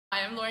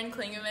I'm Lauren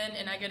Klingeman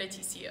and I go to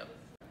TCU.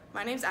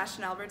 My name's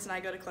Ashton Alberts and I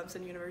go to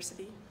Clemson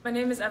University. My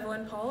name is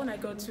Evelyn Paul and I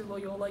go to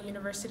Loyola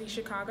University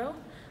Chicago.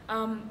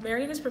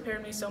 Marian has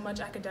prepared me so much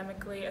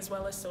academically as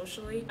well as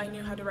socially. I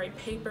knew how to write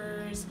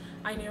papers,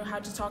 I knew how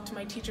to talk to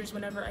my teachers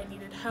whenever I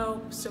needed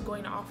help, so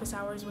going to office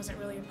hours wasn't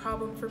really a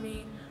problem for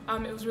me.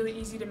 It was really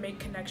easy to make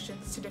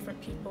connections to different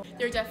people.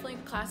 There were definitely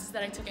classes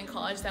that I took in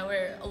college that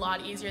were a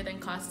lot easier than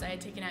classes I had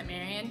taken at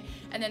Marian,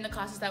 and then the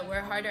classes that were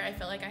harder, I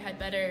felt like I had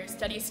better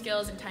study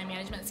skills and time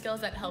management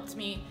skills that helped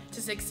me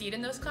to succeed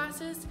in those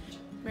classes.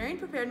 Marian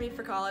prepared me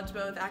for college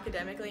both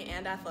academically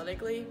and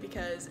athletically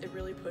because it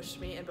really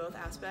pushed me in both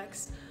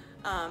aspects.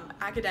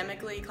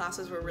 Academically,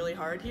 classes were really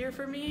hard here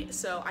for me,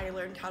 so I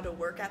learned how to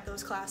work at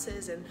those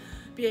classes and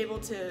be able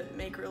to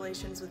make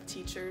relations with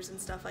teachers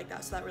and stuff like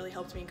that, so that really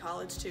helped me in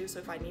college too. So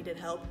if I needed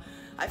help,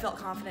 I felt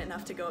confident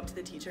enough to go up to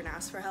the teacher and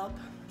ask for help.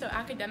 So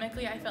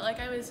academically, I felt like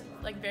I was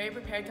very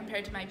prepared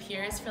compared to my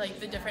peers for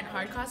the different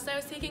hard classes I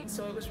was taking.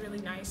 So it was really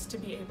nice to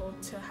be able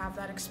to have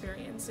that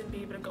experience and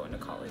be able to go into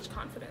college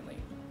confidently.